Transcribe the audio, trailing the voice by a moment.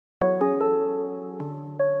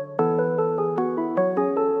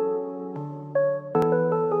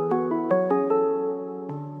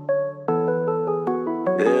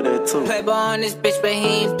it too. Playboy on this bitch, but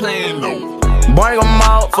he ain't playing no. Bring them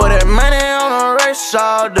out for that money on the race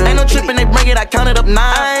all day. Ain't no trippin', they bring it, I counted up 9.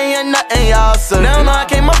 I ain't hear nothing, y'all say. They don't know I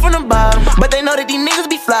came up from the bottom, but they know that these niggas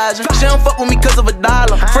be flashing. She don't fuck with me cause of $1.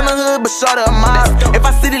 From the hood, but short of a model. If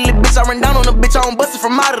I see the little bitch, I run down on the bitch, I don't bust it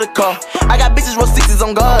from out of the car. I got bitches roll 6s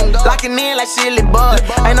on guard, locking in like shit lit bud.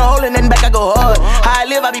 Ain't no holding nothing back, I go hard. How I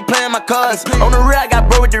live, I be playing my cards. On the rear, I got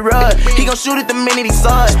bro with the rod. He gon' shoot at the minute he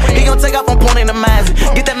saw it. He gon' take off on point in the mask.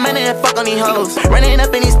 Get that money and fuck on these hoes. Running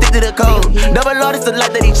up and he stick to the code. Double Lord, it's the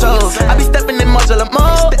life that he chose. I be stepping in modular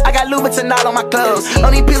mode. I got Louboutin all on my clothes.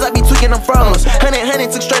 On these pills, I be tweaking them froze. Honey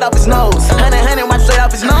took straight off his nose. Honey wipe straight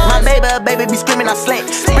off his nose. My baby be screaming, I slant.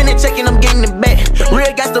 Spinning, checking, I'm getting it back.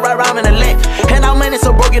 Real gangster right round in the leg. Hand out money,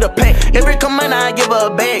 so bro get a pack. Every come money, I give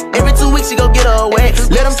her a bag. Every 2 weeks, she go get her a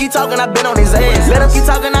wax. Let him keep talking, I been on his ass. Let him keep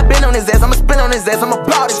talking, I been on his ass. I'ma spin on his ass, I'ma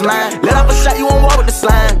blow this line. Let off a shot, you won't walk with the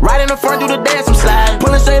slime. Right in the front, do the dance, I'm slide.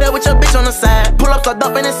 Pulling straight up with your bitch on the side. Pull up, start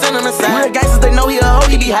dumping and send on the side. Real gangsters, they know he a hoe,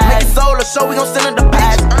 he be high. Make it soul or show, we gon' send her the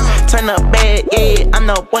patch. Turn up bad, yeah. I'm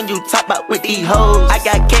the one you talk about with these hoes. I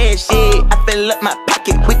got cash, yeah. I fill up my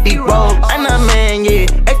pocket with these rolls. I'm a man, yeah.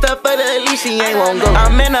 Extra for the leash, she ain't won't go.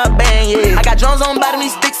 I'm in a band, yeah. I got drums on bottom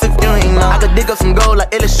these sticks if you ain't know. I could dig up some gold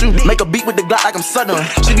like LSU. Make a beat with the Glock like I'm Southern.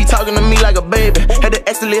 She be talking to me like a baby. Had the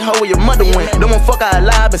excellent hoe where your mother went. Don't want fuck, I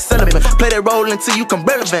lie, been celibate. Play that role until you come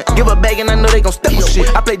relevant. Give a bag and I know they gon' step on shit.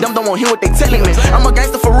 I play dumb, don't want hear what they telling me. I'm a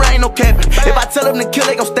gangster for real, ain't no capping. If I tell them to kill,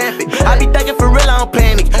 they gon' stamp it. I be thinking for real, I don't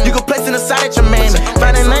panic. You can place in the side at your man.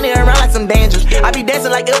 Finding money around like some dangers. I be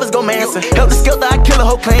dancing like Elvis go Manson. Help the skeleton, I kill a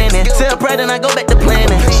whole clan. Tell Brad and I go back to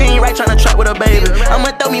planning. She ain't right tryna trap with her baby.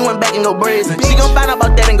 I'ma throw me one back and go brazen. She gon' find out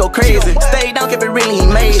about that and go crazy. Stay down, keep it really, he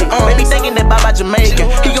made it. Baby thinking that Baba Jamaican.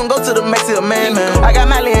 He gon' go to the Mexican man. I got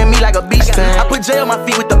Miley and me like a beach tan. I put J on my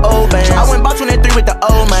feet with the old bands. I went bought 23 with the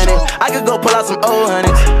old money. I could go pull out some old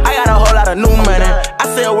honeys. I got a whole lot of new money. I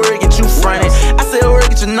say a word, get you fronted. I say a word,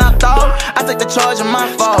 get you knocked off. I take the charge of my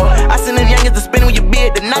fault. I send them youngins to spin with your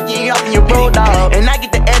beard, to knock you off in your road dog. And I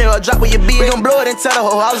get the edit or drop where your beard. We gon' blow it and tell the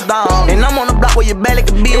whole house down. And I'm on the block where your belly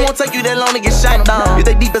could be. It won't take you that long to get shot down. If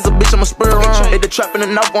they deep as a bitch, I'ma spur around. If they trap in the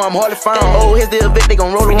north, I'm hardly found. Oh, here's the event, they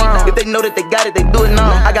gon' roll around. If they know that they got it, they do it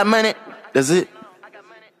now. I got money, that's it.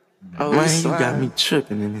 Oh, man, you got me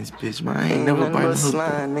tripping in this bitch, man. I ain't never burned a hook.